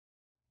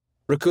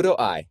Rakudo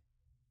Ai,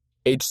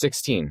 age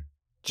 16,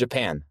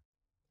 Japan.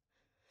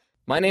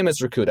 My name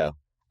is Rakudo,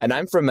 and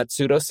I'm from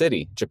Matsudo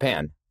City,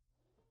 Japan.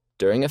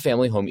 During a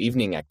family home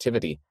evening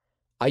activity,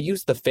 I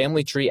used the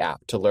Family Tree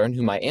app to learn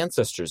who my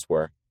ancestors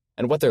were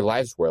and what their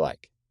lives were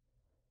like.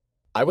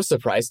 I was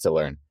surprised to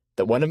learn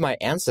that one of my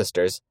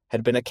ancestors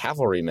had been a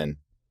cavalryman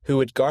who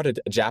had guarded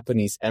a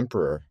Japanese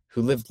emperor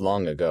who lived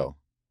long ago.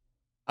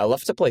 I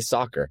love to play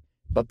soccer,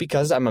 but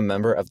because I'm a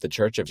member of the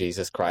Church of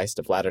Jesus Christ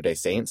of Latter-day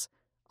Saints,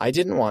 I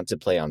didn't want to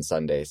play on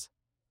Sundays.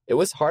 It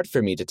was hard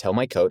for me to tell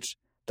my coach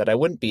that I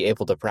wouldn't be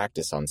able to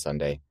practice on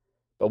Sunday,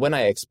 but when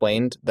I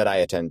explained that I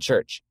attend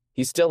church,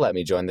 he still let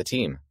me join the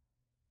team.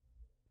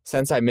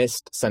 Since I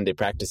missed Sunday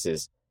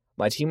practices,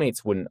 my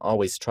teammates wouldn't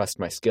always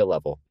trust my skill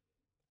level.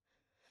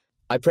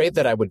 I prayed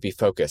that I would be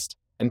focused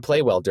and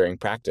play well during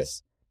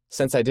practice,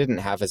 since I didn't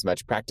have as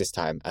much practice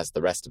time as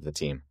the rest of the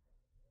team.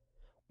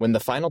 When the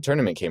final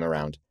tournament came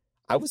around,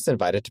 I was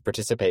invited to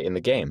participate in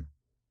the game.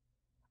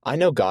 I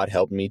know God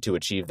helped me to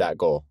achieve that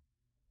goal.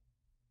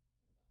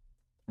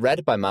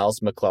 Read by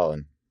Miles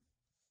McClellan.